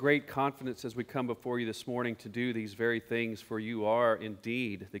Great confidence as we come before you this morning to do these very things, for you are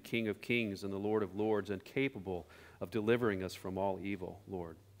indeed the King of Kings and the Lord of Lords, and capable of delivering us from all evil,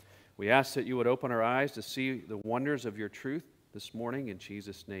 Lord. We ask that you would open our eyes to see the wonders of your truth this morning. In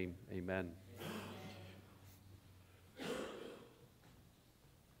Jesus' name, amen. I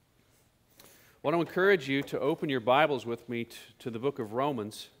want to encourage you to open your Bibles with me to the book of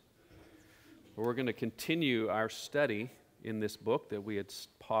Romans, where we're going to continue our study in this book that we had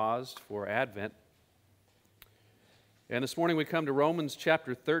paused for Advent. And this morning we come to Romans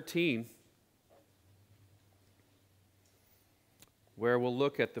chapter 13, where we'll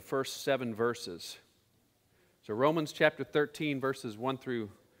look at the first 7 verses. So Romans chapter 13, verses 1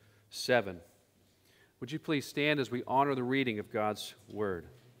 through 7. Would you please stand as we honor the reading of God's Word?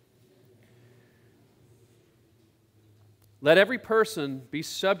 Let every person be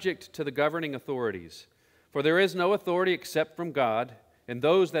subject to the governing authorities, for there is no authority except from God, and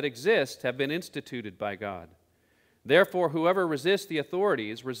those that exist have been instituted by God. Therefore, whoever resists the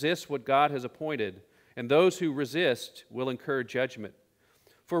authorities resists what God has appointed, and those who resist will incur judgment.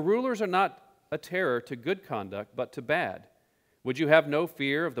 For rulers are not a terror to good conduct, but to bad. Would you have no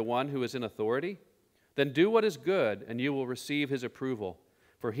fear of the one who is in authority? Then do what is good, and you will receive his approval,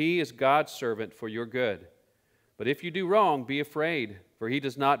 for he is God's servant for your good. But if you do wrong, be afraid, for he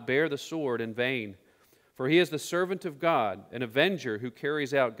does not bear the sword in vain. For he is the servant of God, an avenger who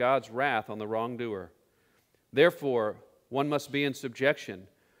carries out God's wrath on the wrongdoer. Therefore, one must be in subjection,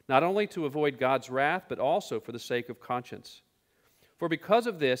 not only to avoid God's wrath, but also for the sake of conscience. For because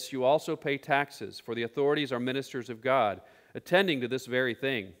of this, you also pay taxes, for the authorities are ministers of God, attending to this very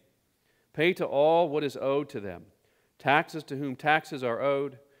thing. Pay to all what is owed to them, taxes to whom taxes are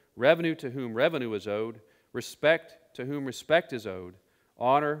owed, revenue to whom revenue is owed, respect to whom respect is owed,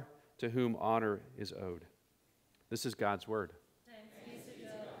 honor to whom honor is owed. This is God's Word.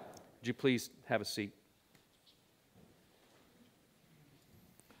 Would you please have a seat?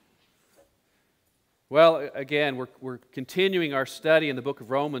 Well, again, we're continuing our study in the book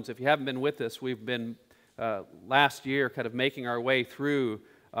of Romans. If you haven't been with us, we've been last year kind of making our way through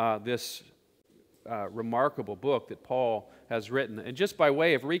this remarkable book that Paul has written. And just by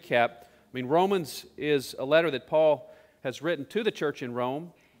way of recap, I mean, Romans is a letter that Paul has written to the church in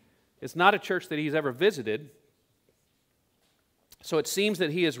Rome. It's not a church that he's ever visited. So it seems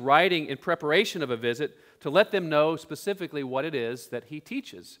that he is writing in preparation of a visit to let them know specifically what it is that he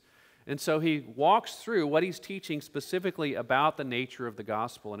teaches. And so he walks through what he's teaching specifically about the nature of the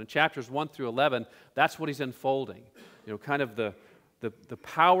gospel. And in chapters 1 through 11, that's what he's unfolding. You know, kind of the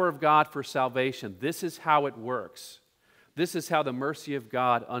power of God for salvation. This is how it works. This is how the mercy of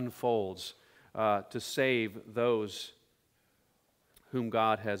God unfolds to save those whom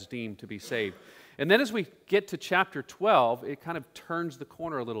God has deemed to be saved. And then as we get to chapter 12, it kind of turns the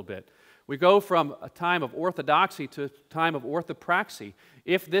corner a little bit. We go from a time of orthodoxy to a time of orthopraxy.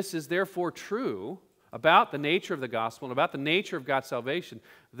 If this is therefore true about the nature of the gospel and about the nature of God's salvation,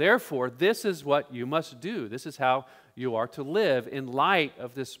 therefore this is what you must do. This is how you are to live in light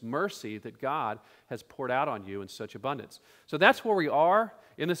of this mercy that God has poured out on you in such abundance. So that's where we are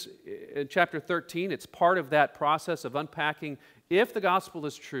in chapter 13. It's part of that process of unpacking if the gospel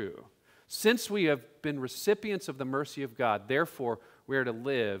is true. Since we have been recipients of the mercy of God, therefore we are to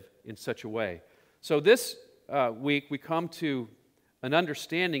live in such a way. So this week we come to an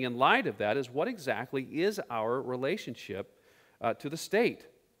understanding in light of that is what exactly is our relationship to the state?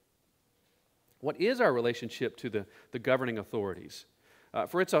 What is our relationship to the governing authorities?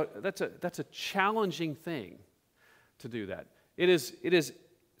 For that's a challenging thing to do that. It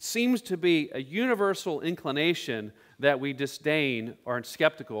seems to be a universal inclination that we disdain or are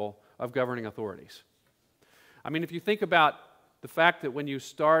skeptical of governing authorities. I mean, if you think about the fact that when you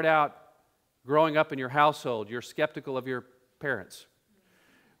start out growing up in your household, you're skeptical of your parents.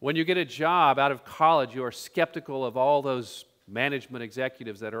 When you get a job out of college, you are skeptical of all those management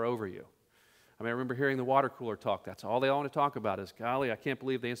executives that are over you. I mean, I remember hearing the water cooler talk. That's all they all want to talk about is, golly, I can't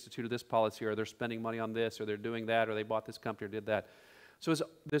believe they instituted this policy, or they're spending money on this, or they're doing that, or they bought this company or did that. So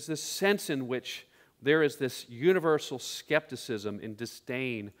there's this sense in which there is this universal skepticism and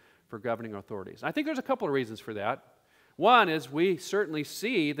disdain for governing authorities. I think there's a couple of reasons for that. One is we certainly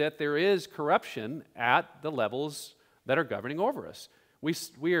see that there is corruption at the levels that are governing over us.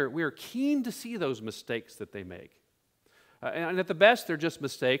 We are keen to see those mistakes that they make. And at the best, they're just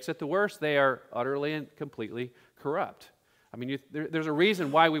mistakes. At the worst, they are utterly and completely corrupt. I mean, there's a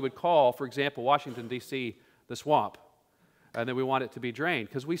reason why we would call, for example, Washington, D.C. the swamp, and that we want it to be drained,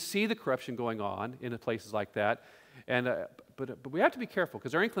 because we see the corruption going on in places like that. But we have to be careful,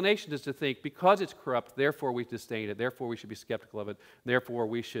 because our inclination is to think because it's corrupt, therefore we disdain it, therefore we should be skeptical of it, therefore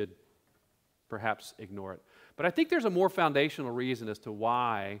we should perhaps ignore it. But I think there's a more foundational reason as to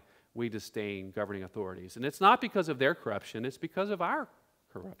why we disdain governing authorities. And it's not because of their corruption, it's because of our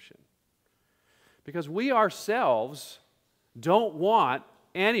corruption. Because we ourselves don't want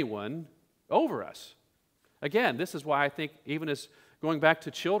anyone over us. Again, this is why I think even as going back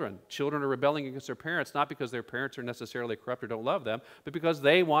to children are rebelling against their parents, not because their parents are necessarily corrupt or don't love them, but because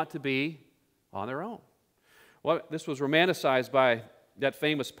they want to be on their own. Well, this was romanticized by that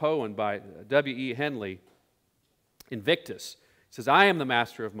famous poem by W.E. Henley, Invictus. He says, I am the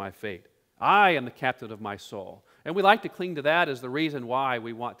master of my fate. I am the captain of my soul. And we like to cling to that as the reason why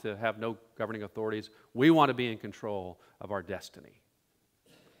we want to have no governing authorities. We want to be in control of our destiny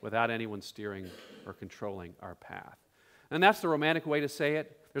without anyone steering or controlling our path. And that's the romantic way to say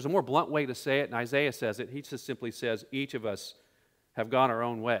it. There's a more blunt way to say it, and Isaiah says it. He just simply says, each of us have gone our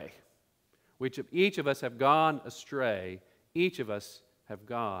own way. Each of us have gone astray. Each of us have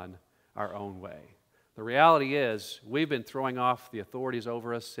gone our own way. The reality is, we've been throwing off the authorities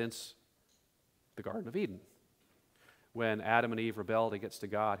over us since the Garden of Eden, when Adam and Eve rebelled against a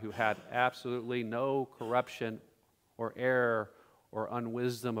God who had absolutely no corruption or error or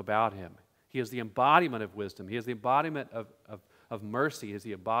unwisdom about him. He is the embodiment of wisdom. He is the embodiment of mercy. He is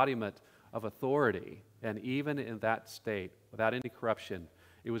the embodiment of authority. And even in that state, without any corruption,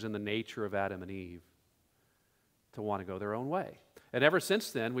 it was in the nature of Adam and Eve to want to go their own way. And ever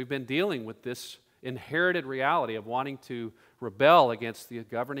since then, we've been dealing with this inherited reality of wanting to rebel against the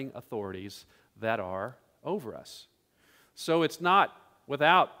governing authorities that are over us. So it's not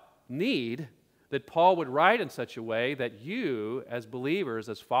without need that Paul would write in such a way that you, as believers,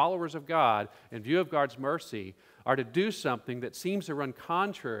 as followers of God, in view of God's mercy, are to do something that seems to run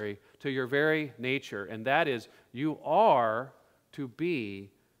contrary to your very nature, and that is, you are to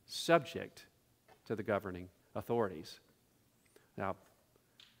be subject to the governing authorities. Now,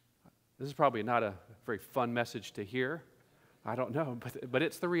 this is probably not a very fun message to hear. I don't know, but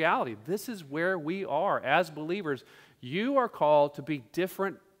it's the reality. This is where we are as believers. You are called to be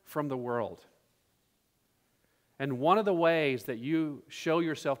different from the world. And one of the ways that you show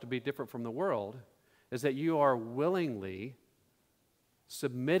yourself to be different from the world is that you are willingly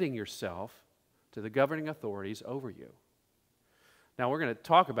submitting yourself to the governing authorities over you. Now, we're going to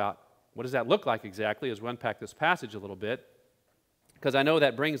talk about what does that look like exactly as we unpack this passage a little bit, because I know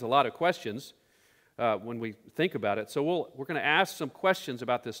that brings a lot of questions when we think about it. So we're going to ask some questions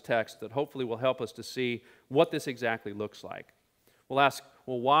about this text that hopefully will help us to see what this exactly looks like. We'll ask,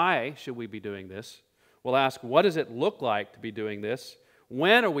 well, why should we be doing this? We'll ask, what does it look like to be doing this?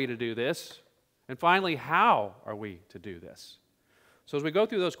 When are we to do this? And finally, how are we to do this? So as we go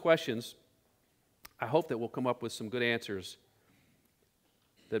through those questions, I hope that we'll come up with some good answers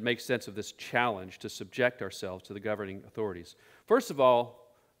that make sense of this challenge to subject ourselves to the governing authorities. First of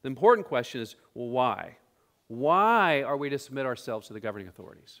all, the important question is, well, why? Why are we to submit ourselves to the governing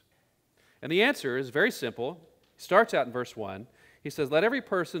authorities? And the answer is very simple. It starts out in verse 1. He says, let every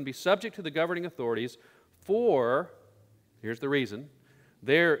person be subject to the governing authorities, for, here's the reason,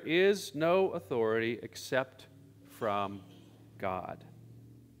 there is no authority except from God.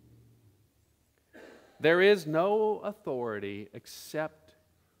 There is no authority except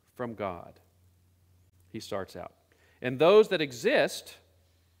from God. He starts out. And those that exist,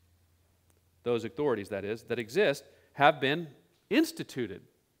 those authorities, that is, that exist, have been instituted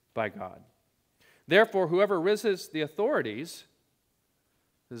by God. Therefore, whoever resists the authorities,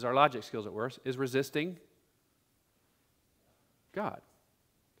 this is our logic skills at work, is resisting God.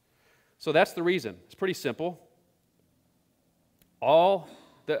 So that's the reason. It's pretty simple.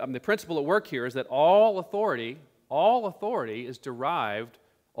 The principle at work here is that all authority is derived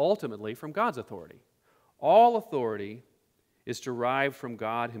ultimately from God's authority. All authority is derived from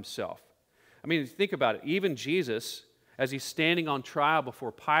God himself. I mean, think about it. Even Jesus, as he's standing on trial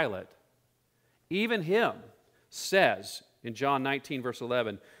before Pilate, even him says in John 19, verse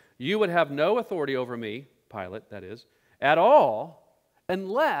 11, you would have no authority over me, Pilate, that is, at all,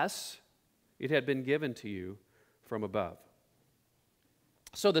 unless it had been given to you from above.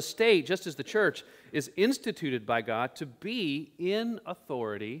 So the state, just as the church, is instituted by God to be in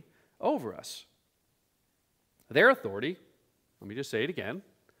authority over us. Their authority, let me just say it again,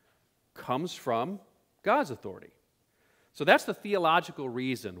 comes from God's authority. So that's the theological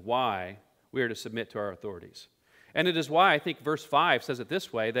reason why we are to submit to our authorities. And it is why I think verse 5 says it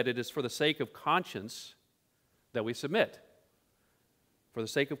this way, that it is for the sake of conscience that we submit. For the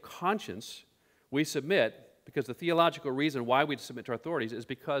sake of conscience, we submit, because the theological reason why we submit to our authorities is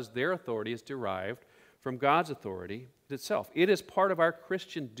because their authority is derived from God's authority itself. It is part of our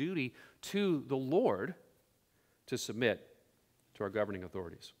Christian duty to the Lord to submit to our governing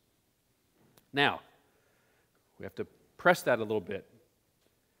authorities. Now, we have to press that a little bit.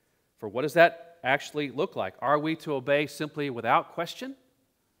 For what does that actually look like? Are we to obey simply without question,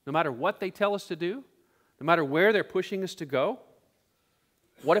 no matter what they tell us to do, no matter where they're pushing us to go?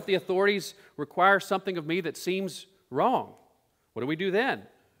 What if the authorities require something of me that seems wrong? What do we do then?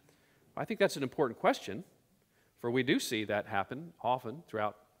 I think that's an important question, for we do see that happen often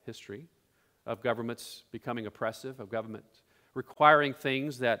throughout history, of governments becoming oppressive, of governments requiring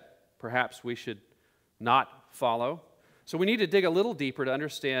things that perhaps we should not follow. So we need to dig a little deeper to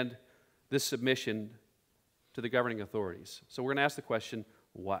understand this submission to the governing authorities. So we're going to ask the question,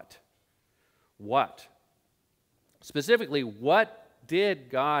 what? What? Specifically, what did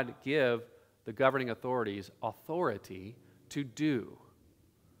God give the governing authorities authority to do?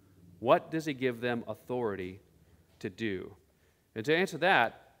 What does He give them authority to do? And to answer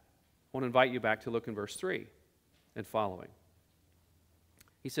that, I want to invite you back to look in verse 3 and following.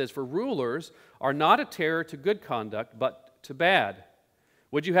 He says, "For rulers are not a terror to good conduct, but to bad.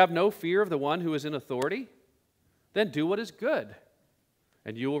 Would you have no fear of the one who is in authority? Then do what is good,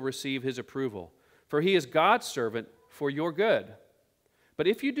 and you will receive his approval. For he is God's servant for your good. But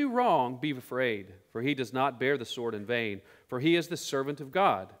if you do wrong, be afraid, for he does not bear the sword in vain, for he is the servant of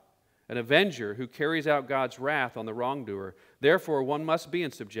God, an avenger who carries out God's wrath on the wrongdoer. Therefore, one must be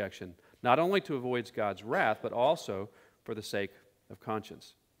in subjection, not only to avoid God's wrath, but also for the sake of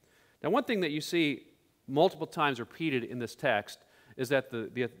conscience." Now, one thing that you see multiple times repeated in this text is that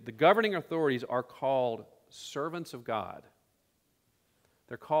the governing authorities are called servants of God.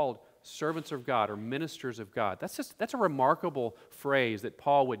 They're called servants of God or ministers of God. That's a remarkable phrase that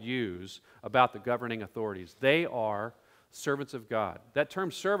Paul would use about the governing authorities. They are servants of God. That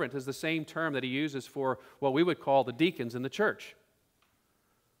term servant is the same term that he uses for what we would call the deacons in the church.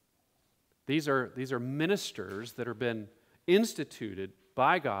 These are ministers that have been instituted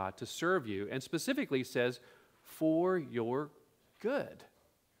by God to serve you, and specifically says, for your good.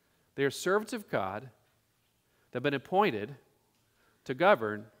 They are servants of God that have been appointed to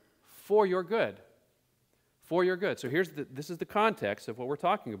govern for your good. For your good. So this is the context of what we're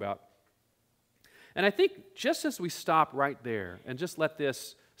talking about. And I think just as we stop right there and just let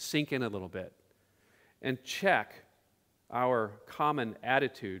this sink in a little bit and check our common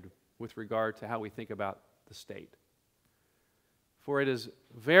attitude with regard to how we think about the state. For it is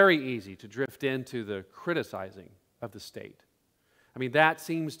very easy to drift into the criticizing of the state. I mean, that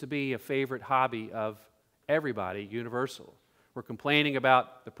seems to be a favorite hobby of everybody, universal. We're complaining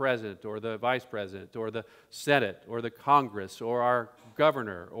about the president or the vice president or the Senate or the Congress or our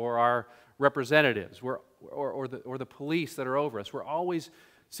governor or our representatives or the police that are over us. We're always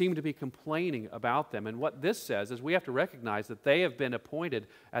seem to be complaining about them. And what this says is we have to recognize that they have been appointed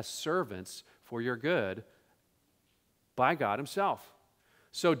as servants for your good by God Himself.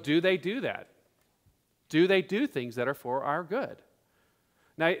 So do they do that? Do they do things that are for our good?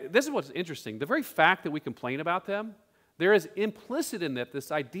 Now, this is what's interesting. The very fact that we complain about them, there is implicit in that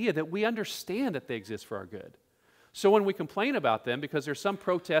this idea that we understand that they exist for our good. So when we complain about them because there's some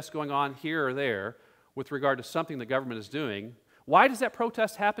protest going on here or there with regard to something the government is doing, why does that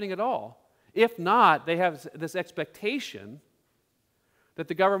protest happening at all? If not, they have this expectation that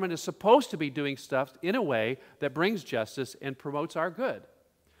the government is supposed to be doing stuff in a way that brings justice and promotes our good.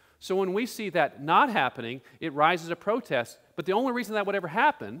 So when we see that not happening, it rises a protest. But the only reason that would ever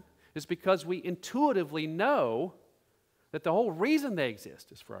happen is because we intuitively know that the whole reason they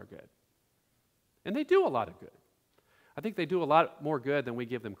exist is for our good. And they do a lot of good. I think they do a lot more good than we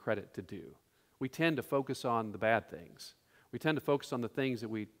give them credit to do. We tend to focus on the bad things. We tend to focus on the things that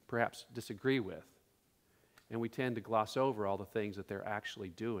we perhaps disagree with. And we tend to gloss over all the things that they're actually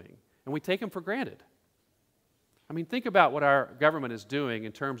doing. And we take them for granted. I mean, think about what our government is doing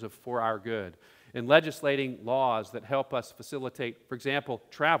in terms of for our good, in legislating laws that help us facilitate, for example,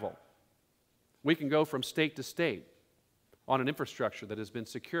 travel. We can go from state to state on an infrastructure that has been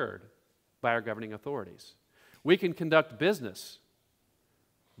secured by our governing authorities. We can conduct business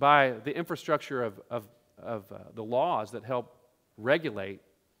by the infrastructure of the laws that help regulate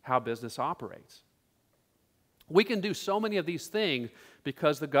how business operates. We can do so many of these things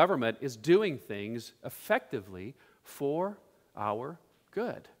because the government is doing things effectively for our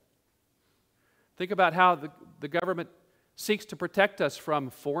good. Think about how the government seeks to protect us from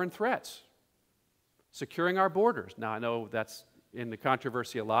foreign threats, securing our borders. Now, I know that's in the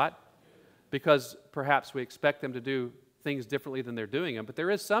controversy a lot because perhaps we expect them to do things differently than they're doing them, but there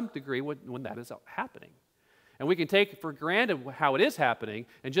is some degree when that is happening. And we can take for granted how it is happening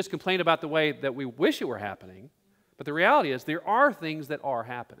and just complain about the way that we wish it were happening. But the reality is there are things that are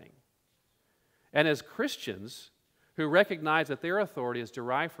happening. And as Christians who recognize that their authority is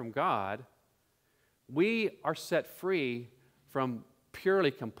derived from God, we are set free from purely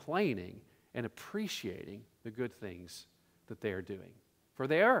complaining and appreciating the good things that they are doing. For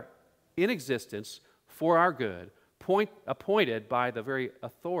they are in existence for our good, appointed by the very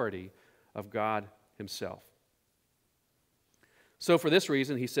authority of God Himself. So for this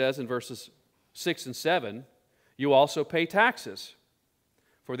reason, he says in verses 6 and 7, you also pay taxes,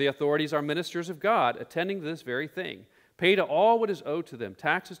 for the authorities are ministers of God, attending to this very thing. Pay to all what is owed to them,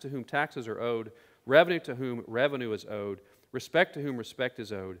 taxes to whom taxes are owed, revenue to whom revenue is owed, respect to whom respect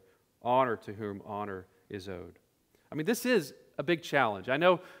is owed, honor to whom honor is owed. I mean, this is a big challenge. I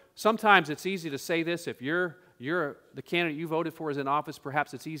know sometimes it's easy to say this. If you're the candidate you voted for is in office,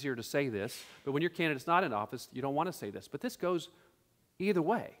 perhaps it's easier to say this. But when your candidate's not in office, you don't want to say this. But this goes either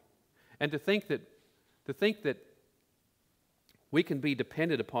way. And to think that we can be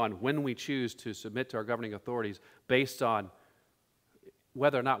dependent upon when we choose to submit to our governing authorities based on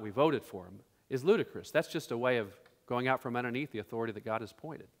whether or not we voted for them is ludicrous. That's just a way of going out from underneath the authority that God has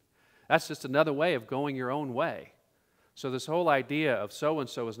appointed. That's just another way of going your own way. So this whole idea of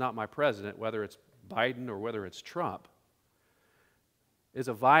so-and-so is not my president, whether it's Biden or whether it's Trump, is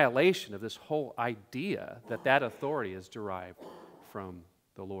a violation of this whole idea that that authority is derived from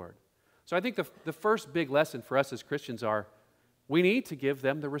the Lord. So I think the first big lesson for us as Christians are we need to give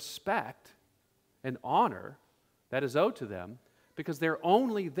them the respect and honor that is owed to them because they're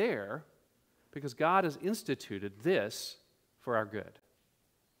only there because God has instituted this for our good.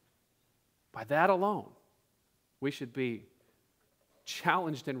 By that alone, we should be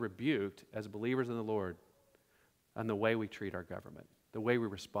challenged and rebuked as believers in the Lord on the way we treat our government, the way we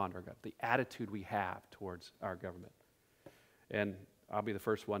respond to our government, the attitude we have towards our government. And I'll be the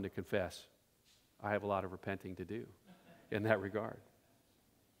first one to confess, I have a lot of repenting to do in that regard.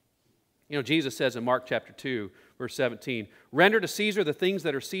 You know, Jesus says in Mark chapter 2, verse 17, render to Caesar the things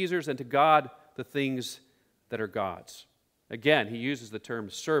that are Caesar's and to God the things that are God's. Again, he uses the term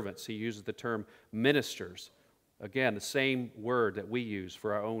servants. He uses the term ministers. Again, the same word that we use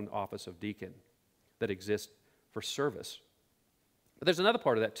for our own office of deacon that exists for service. But there's another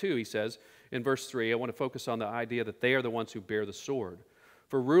part of that too, he says in verse 3. I want to focus on the idea that they are the ones who bear the sword.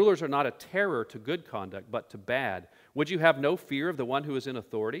 For rulers are not a terror to good conduct, but to bad. Would you have no fear of the one who is in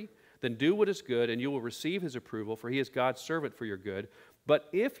authority? Then do what is good, and you will receive his approval, for he is God's servant for your good. But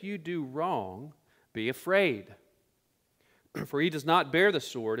if you do wrong, be afraid. For he does not bear the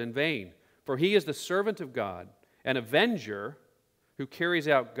sword in vain. For he is the servant of God, an avenger who carries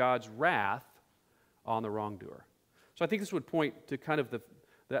out God's wrath on the wrongdoer. So I think this would point to kind of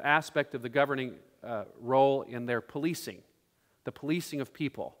the aspect of the governing role in their policing, the policing of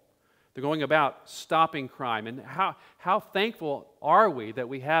people. They're going about stopping crime. And how thankful are we that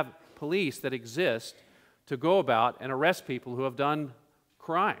we have police that exist to go about and arrest people who have done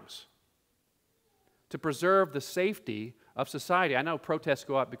crimes, to preserve the safety of society. I know protests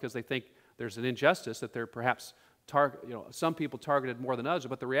go up because they think there's an injustice, that they're perhaps some people targeted more than others,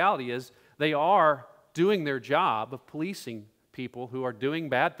 but the reality is they are doing their job of policing people who are doing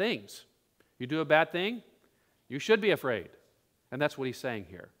bad things. You do a bad thing, you should be afraid. And that's what he's saying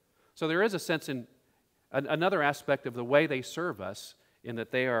here. So there is a sense in another aspect of the way they serve us in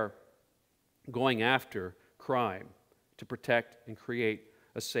that they are going after crime to protect and create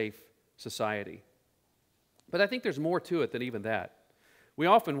a safe society. But I think there's more to it than even that. We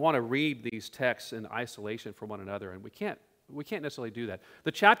often want to read these texts in isolation from one another, and we can't necessarily do that.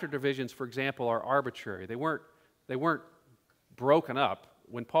 The chapter divisions, for example, are arbitrary. They weren't broken up.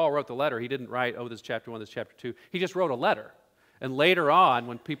 When Paul wrote the letter, he didn't write, this is chapter 1, this is chapter 2. He just wrote a letter. And later on,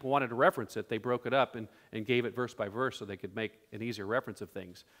 when people wanted to reference it, they broke it up and gave it verse by verse so they could make an easier reference of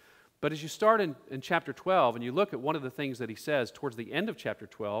things. But as you start in chapter 12 and you look at one of the things that he says towards the end of chapter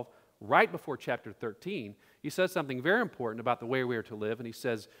 12, right before chapter 13, he says something very important about the way we are to live, and he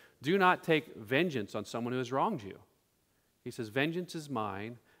says, do not take vengeance on someone who has wronged you. He says, vengeance is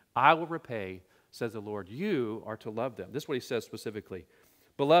mine, I will repay, says the Lord. You are to love them. This is what he says specifically.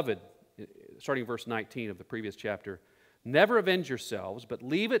 Beloved, starting verse 19 of the previous chapter, never avenge yourselves, but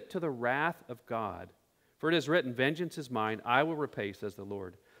leave it to the wrath of God. For it is written, vengeance is mine, I will repay, says the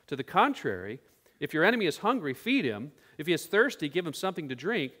Lord. To the contrary, if your enemy is hungry, feed him. If he is thirsty, give him something to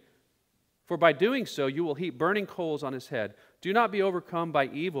drink. For by doing so, you will heap burning coals on his head. Do not be overcome by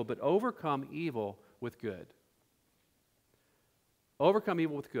evil, but overcome evil with good. Overcome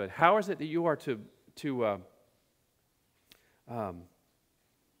evil with good. How is it that you are to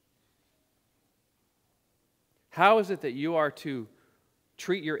How is it that you are to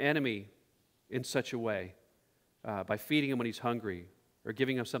treat your enemy in such a way by feeding him when he's hungry or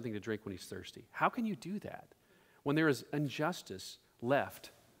giving him something to drink when he's thirsty? How can you do that when there is injustice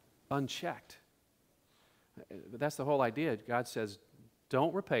left unchecked? But that's the whole idea. God says,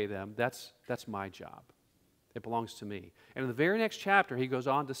 don't repay them. That's my job. It belongs to me. And in the very next chapter, he goes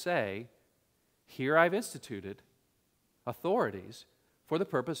on to say, here I've instituted authorities for the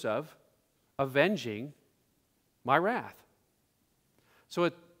purpose of avenging my wrath.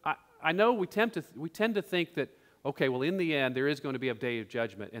 So I know we tend to think that, okay, well, in the end, there is going to be a day of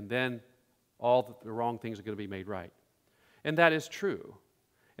judgment, and then all the wrong things are going to be made right. And that is true.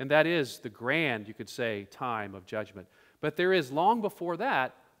 And that is the grand, you could say, time of judgment. But there is, long before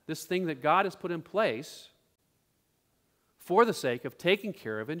that, this thing that God has put in place for the sake of taking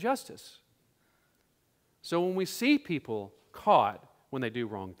care of injustice. So when we see people caught when they do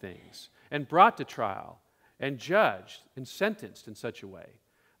wrong things and brought to trial and judged and sentenced in such a way,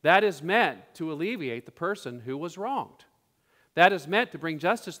 that is meant to alleviate the person who was wronged. That is meant to bring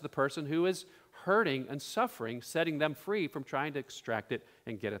justice to the person who is hurting and suffering, setting them free from trying to extract it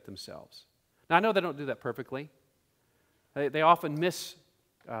and get it themselves. Now, I know they don't do that perfectly. They often they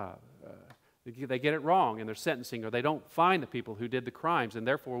get it wrong in their sentencing, or they don't find the people who did the crimes, and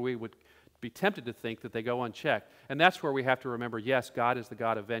therefore we would be tempted to think that they go unchecked. And that's where we have to remember, yes, God is the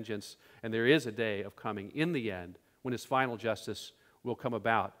God of vengeance, and there is a day of coming in the end when His final justice will come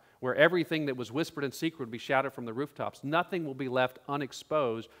about, where everything that was whispered in secret will be shouted from the rooftops. Nothing will be left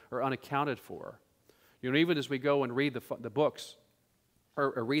unexposed or unaccounted for. You know, even as we go and read the books,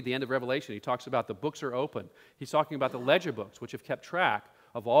 or read the end of Revelation, he talks about the books are open. He's talking about the ledger books, which have kept track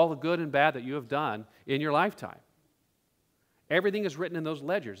of all the good and bad that you have done in your lifetime. Everything is written in those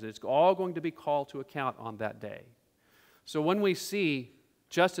ledgers, and it's all going to be called to account on that day. So when we see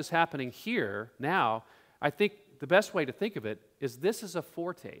justice happening here, now, I think the best way to think of it is this is a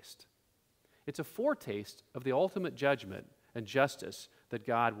foretaste. It's a foretaste of the ultimate judgment and justice that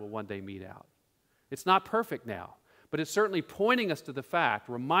God will one day mete out. It's not perfect now, but it's certainly pointing us to the fact,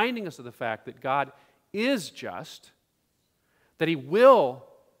 reminding us of the fact that God is just, that He will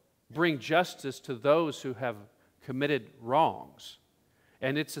bring justice to those who have committed wrongs,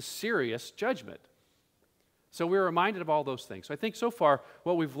 and it's a serious judgment. So we're reminded of all those things. So I think so far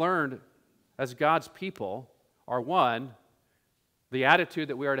what we've learned as God's people are, one, the attitude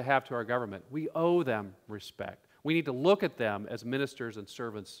that we are to have to our government. We owe them respect. We need to look at them as ministers and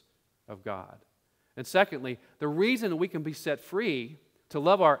servants of God. And secondly, the reason we can be set free to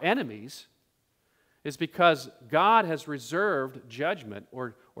love our enemies is because God has reserved judgment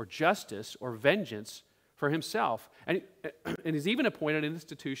or justice or vengeance for Himself. And He's even appointed an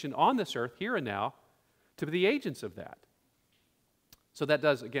institution on this earth, here and now, to be the agents of that. So that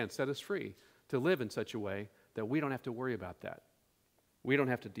does, again, set us free to live in such a way that we don't have to worry about that. We don't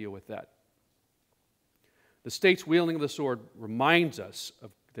have to deal with that. The state's wielding of the sword reminds us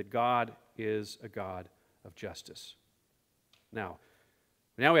that God is a God of justice. Now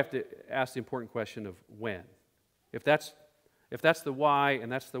we have to ask the important question of when. If that's the why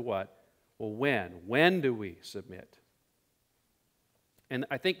and that's the what, well, when? When do we submit? And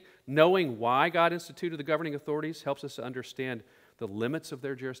I think knowing why God instituted the governing authorities helps us to understand the limits of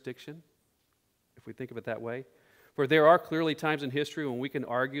their jurisdiction, if we think of it that way. For there are clearly times in history when we can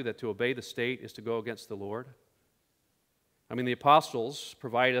argue that to obey the state is to go against the Lord. I mean, the apostles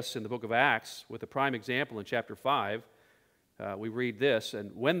provide us in the book of Acts with a prime example in chapter 5. We read this,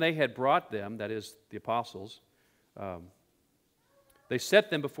 and when they had brought them, that is, the apostles, they set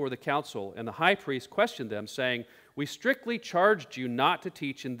them before the council, and the high priest questioned them, saying, "We strictly charged you not to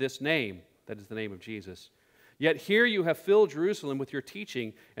teach in this name," that is the name of Jesus. "Yet here you have filled Jerusalem with your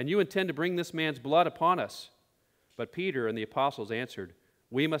teaching, and you intend to bring this man's blood upon us." But Peter and the apostles answered,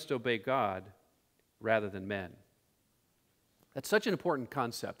 "We must obey God rather than men." That's such an important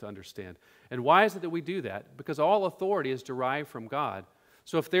concept to understand. And why is it that we do that? Because all authority is derived from God.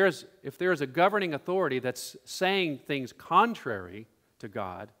 So if there's a governing authority that's saying things contrary to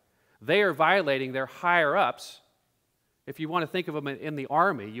God, they are violating their higher-ups. If you want to think of them in the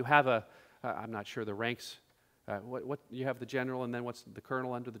army, you have I'm not sure the ranks, what you have the general, and then what's the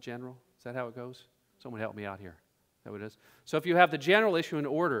colonel under the general? Is that how it goes? Someone help me out here. Is that what it is? So if you have the general issue an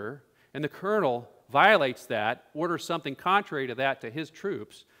order, and the colonel violates that, orders something contrary to that to his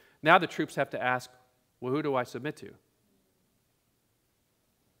troops, now the troops have to ask, well, who do I submit to?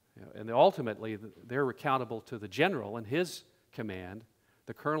 And ultimately, they're accountable to the general and his command.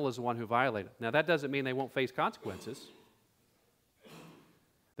 The colonel is the one who violated. Now, that doesn't mean they won't face consequences.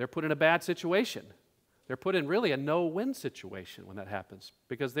 They're put in a bad situation. They're put in really a no-win situation when that happens,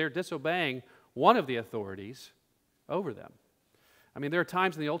 because they're disobeying one of the authorities over them. I mean, there are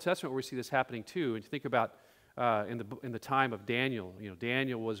times in the Old Testament where we see this happening too. And you think about in the time of Daniel. You know,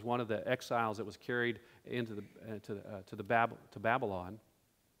 Daniel was one of the exiles that was carried into to Babylon,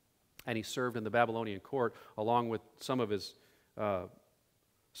 and he served in the Babylonian court along with some of his fellow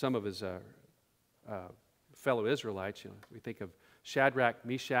Israelites. You know, we think of Shadrach,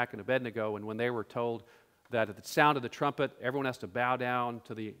 Meshach, and Abednego, and when they were told that at the sound of the trumpet, everyone has to bow down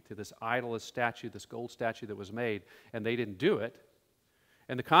to this idolist statue, this gold statue that was made, and they didn't do it.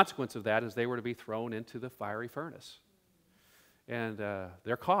 And the consequence of that is they were to be thrown into the fiery furnace. And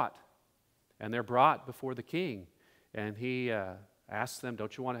they're caught, and they're brought before the king. And he asks them,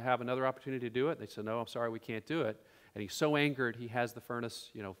 don't you want to have another opportunity to do it? They said, no, I'm sorry, we can't do it. And he's so angered, he has the furnace,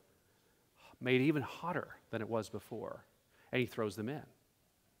 made even hotter than it was before. And he throws them in.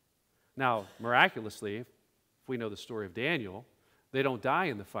 Now, miraculously, if we know the story of Daniel, they don't die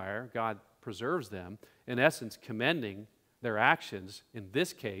in the fire. God preserves them, in essence, commending their actions, in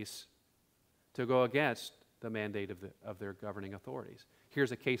this case, to go against the mandate of their governing authorities.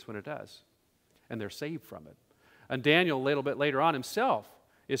 Here's a case when it does, and they're saved from it. And Daniel, a little bit later on himself,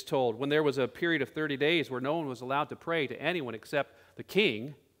 is told when there was a period of 30 days where no one was allowed to pray to anyone except the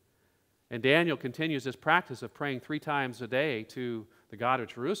king, and Daniel continues this practice of praying 3 times a day to the God of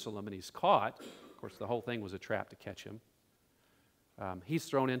Jerusalem, and he's caught. Of course, the whole thing was a trap to catch him. He's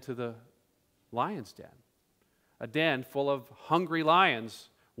thrown into the lion's den, a den full of hungry lions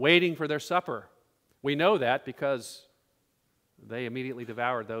waiting for their supper. We know that because they immediately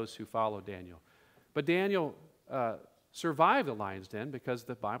devoured those who followed Daniel. But Daniel survived the lion's den because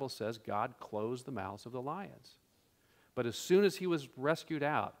the Bible says God closed the mouths of the lions. But as soon as he was rescued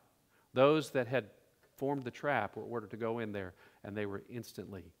out, those that had formed the trap were ordered to go in there, and they were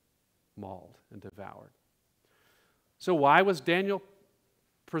instantly mauled and devoured. So why was Daniel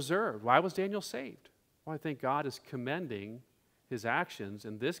preserved? Why was Daniel saved? Well, I think God is commending his actions,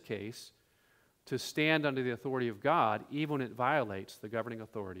 in this case, to stand under the authority of God, even when it violates the governing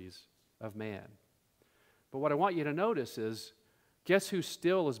authorities of man. But what I want you to notice is, guess who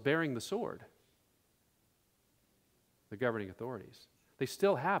still is bearing the sword? The governing authorities. They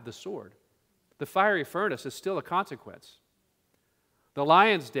still have the sword. The fiery furnace is still a consequence. The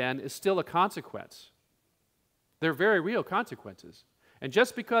lion's den is still a consequence. They're very real consequences. And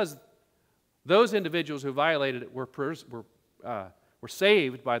just because those individuals who violated it were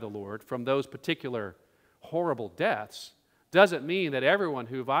saved by the Lord from those particular horrible deaths, doesn't mean that everyone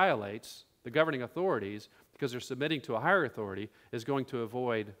who violates the governing authorities, because they're submitting to a higher authority, is going to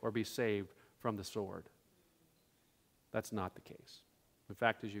avoid or be saved from the sword. That's not the case. In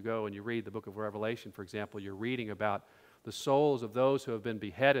fact, as you go and you read the book of Revelation, for example, you're reading about the souls of those who have been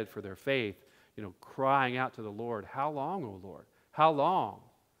beheaded for their faith, crying out to the Lord, "How long, O Lord? How long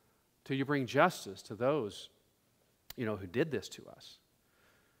till you bring justice to those, who did this to us?"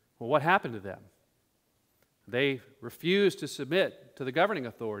 Well, what happened to them? They refused to submit to the governing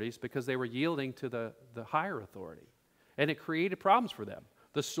authorities because they were yielding to the higher authority. And it created problems for them.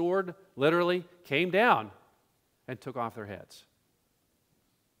 The sword literally came down and took off their heads.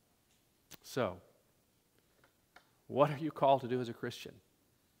 So, what are you called to do as a Christian?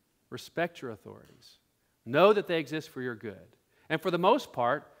 Respect your authorities. Know that they exist for your good. And for the most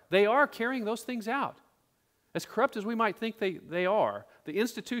part, they are carrying those things out. As corrupt as we might think they are, the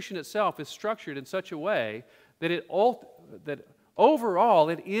institution itself is structured in such a way that that overall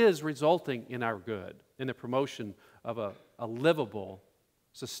it is resulting in our good, in the promotion of a livable,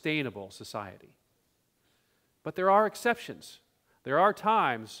 sustainable society. But there are exceptions. There are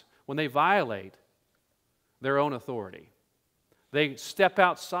times when they violate their own authority. They step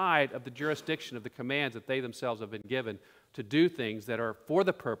outside of the jurisdiction of the commands that they themselves have been given to do things that are for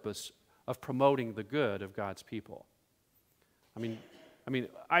the purpose of promoting the good of God's people.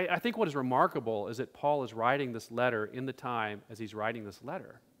 I think what is remarkable is that Paul is writing this letter in the time as he's writing this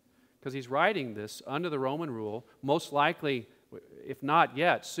letter. Because he's writing this under the Roman rule, most likely, if not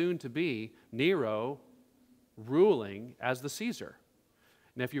yet, soon to be Nero ruling as the Caesar.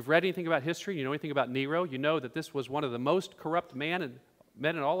 And if you've read anything about history, you know anything about Nero, you know that this was one of the most corrupt men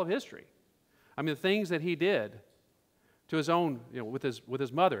in all of history. The things that he did to his own, with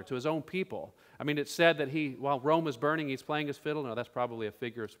his mother, to his own people. It's said that while Rome was burning, he's playing his fiddle. No, that's probably a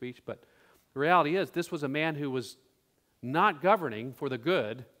figure of speech, but the reality is this was a man who was not governing for the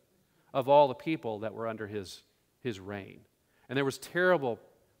good of all the people that were under his reign. And there was terrible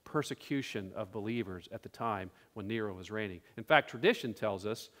persecution of believers at the time when Nero was reigning. In fact, tradition tells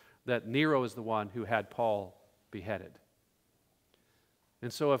us that Nero is the one who had Paul beheaded.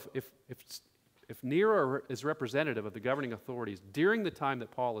 And so if Nero is representative of the governing authorities during the time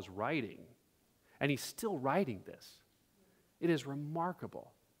that Paul is writing, And he's still writing this. It is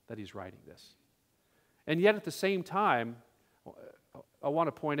remarkable that he's writing this. And yet at the same time, I want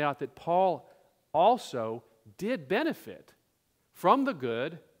to point out that Paul also did benefit from the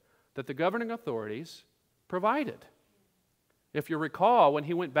good that the governing authorities provided. If you recall, when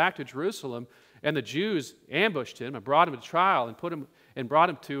he went back to Jerusalem and the Jews ambushed him and brought him to trial and brought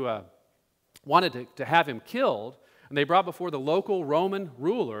him to, wanted to have him killed, and they brought before the local Roman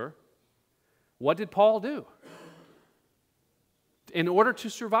ruler, what did Paul do? In order to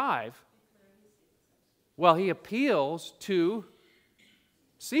survive, well, he appeals to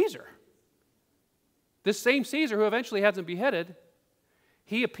Caesar. This same Caesar who eventually has him beheaded,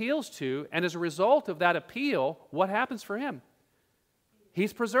 he appeals to, and as a result of that appeal, what happens for him?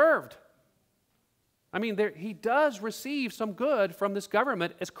 He's preserved. I mean, he does receive some good from this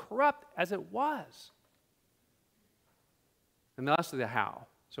government, as corrupt as it was. And that's the how.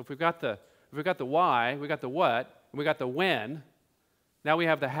 So if we've got the why, we got the what, and we got the when, now we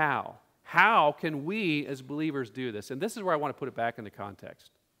have the how. How can we as believers do this? And this is where I want to put it back into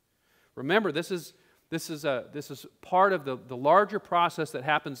context. Remember, this is part of the larger process that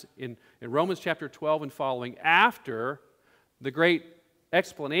happens in Romans chapter 12 and following after the great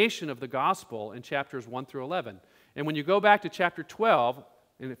explanation of the gospel in chapters 1 through 11. And when you go back to chapter 12,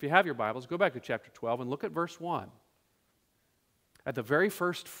 and if you have your Bibles, go back to chapter 12 and look at verse 1. At the very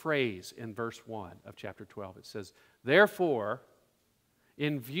first phrase in verse 1 of chapter 12, it says, "Therefore,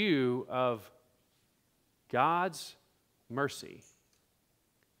 in view of God's mercy,"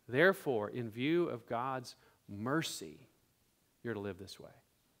 therefore, in view of God's mercy, you're to live this way.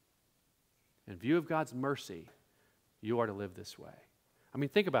 In view of God's mercy, you are to live this way. I mean,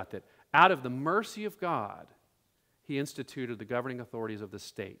 think about that. Out of the mercy of God, He instituted the governing authorities of the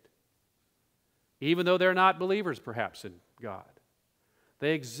state. Even though they're not believers, perhaps, in God,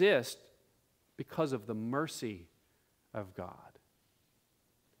 they exist because of the mercy of God.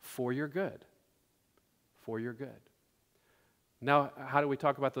 For your good. For your good. Now, how do we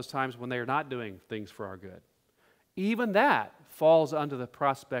talk about those times when they are not doing things for our good? Even that falls under the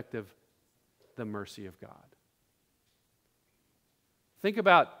prospect of the mercy of God. Think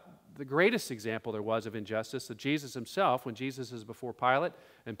about the greatest example there was of injustice, that Jesus himself, when Jesus is before Pilate,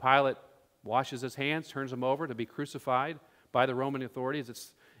 and Pilate washes his hands, turns him over to be crucified by the Roman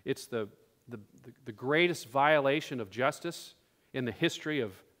authorities. It's the greatest violation of justice in the history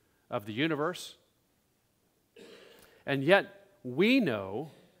of the universe. And yet, we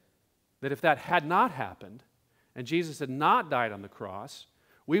know that if that had not happened, and Jesus had not died on the cross,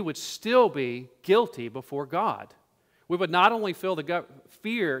 we would still be guilty before God. We would not only need to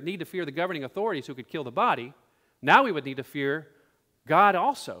fear the governing authorities who could kill the body, now we would need to fear God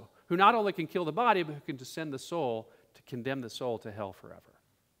also, who not only can kill the body, but who can condemn the soul to hell forever.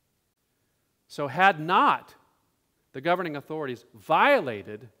 So had not the governing authorities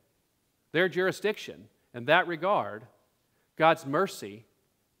violated their jurisdiction in that regard, God's mercy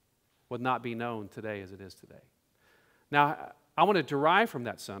would not be known today as it is today. Now, I want to derive from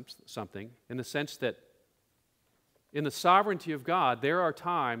that something in the sense that in the sovereignty of God, there are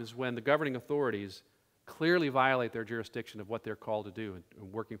times when the governing authorities clearly violate their jurisdiction of what they're called to do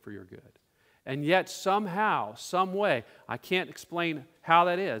and working for your good. And yet somehow, some way, I can't explain how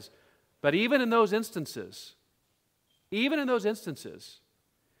that is, but even in those instances,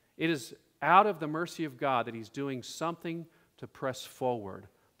 it is out of the mercy of God that He's doing something to press forward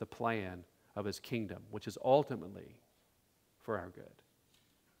the plan of His kingdom, which is ultimately for our good.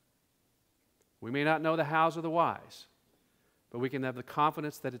 We may not know the hows or the whys, but we can have the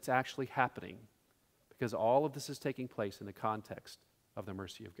confidence that it's actually happening because all of this is taking place in the context of the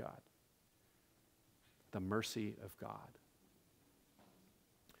mercy of God. The mercy of God.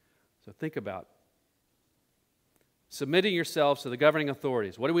 So think about submitting yourselves to the governing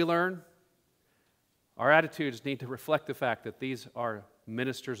authorities. What do we learn? Our attitudes need to reflect the fact that these are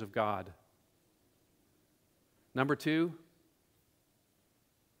ministers of God. Number two,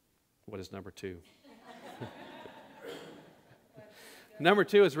 what is number two? Number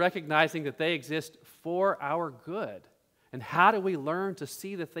two is recognizing that they exist for our good. And how do we learn to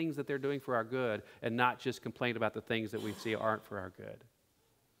see the things that they're doing for our good and not just complain about the things that we see aren't for our good?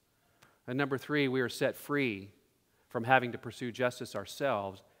 And number three, we are set free from having to pursue justice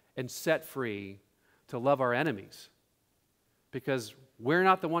ourselves and set free to love our enemies because we're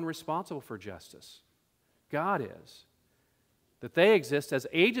not the one responsible for justice. God is. That they exist as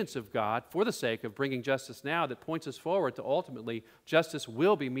agents of God for the sake of bringing justice now that points us forward to ultimately justice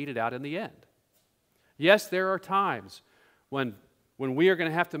will be meted out in the end. Yes, there are times when we are going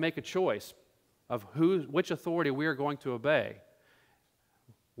to have to make a choice of which authority we are going to obey.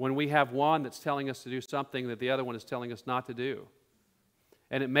 when we have one that's telling us to do something that the other one is telling us not to do.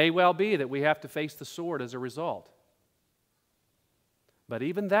 And it may well be that we have to face the sword as a result. But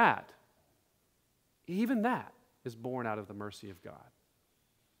even that is born out of the mercy of God.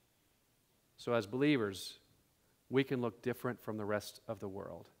 So as believers, we can look different from the rest of the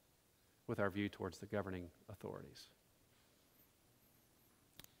world with our view towards the governing authorities.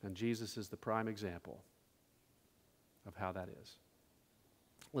 And Jesus is the prime example of how that is.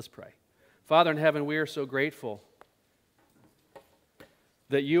 Let's pray. Father in heaven, we are so grateful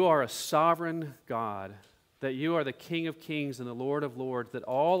that you are a sovereign God, that you are the King of kings and the Lord of lords, that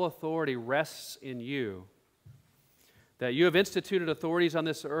all authority rests in you, that you have instituted authorities on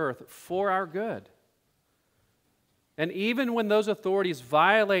this earth for our good. And even when those authorities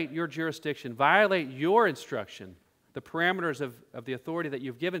violate your jurisdiction, violate your instruction, the parameters of the authority that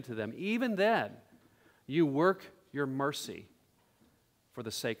you've given to them, even then, you work your mercy for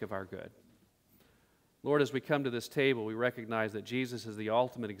the sake of our good. Lord, as we come to this table, we recognize that Jesus is the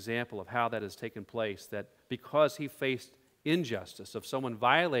ultimate example of how that has taken place, that because he faced injustice of someone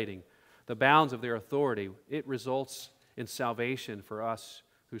violating the bounds of their authority, it results in salvation for us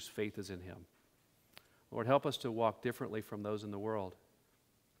whose faith is in him. Lord, help us to walk differently from those in the world,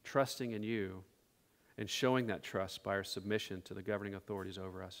 trusting in you and showing that trust by our submission to the governing authorities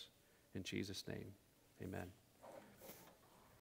over us. In Jesus' name, amen.